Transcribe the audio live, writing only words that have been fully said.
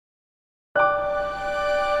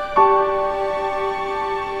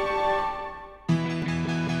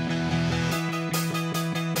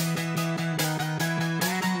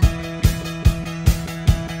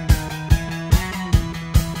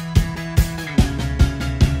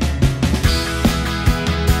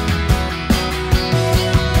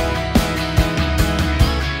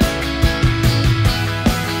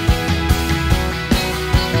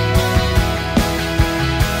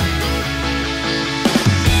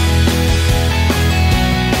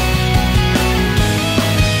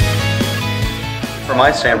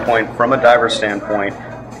my standpoint, from a diver's standpoint,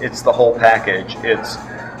 it's the whole package. It's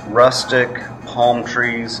rustic, palm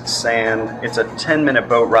trees, sand. It's a 10-minute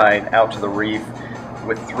boat ride out to the reef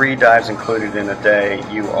with 3 dives included in a day.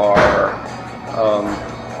 You are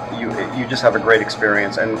you just have a great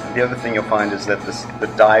experience. And the other thing you'll find is that the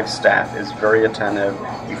dive staff is very attentive.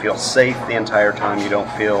 You feel safe the entire time. You don't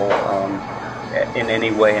feel in any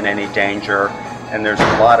way in any danger. And there's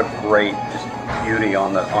a lot of great beauty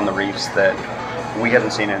on the reefs that we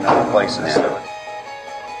haven't seen in other places. So.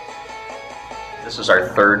 This is our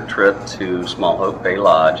 3rd trip to Small Hope Bay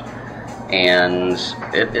Lodge, and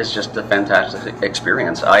it is just a fantastic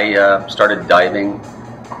experience. I started diving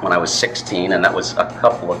when I was 16, and that was a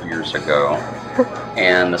couple of years ago.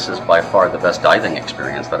 And this is by far the best diving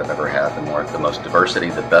experience that I've ever had. The most diversity,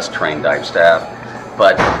 the best trained dive staff.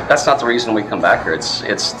 But that's not the reason we come back here.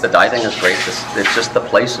 It's the diving is great. It's just the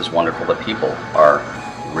place is wonderful. The people are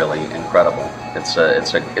really incredible. It's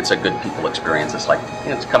a good people experience. It's like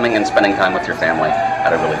it's coming and spending time with your family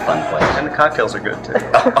at a really fun place. And the cocktails are good too.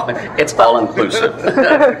 It's all inclusive.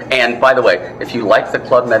 And by the way, if you like the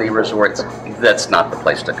Club Med resorts, that's not the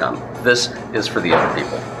place to come. This is for the other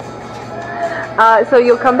people. So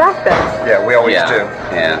you'll come back then? Yeah, we always do.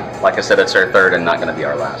 Yeah, like I said, it's our 3rd and not going to be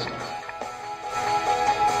our last.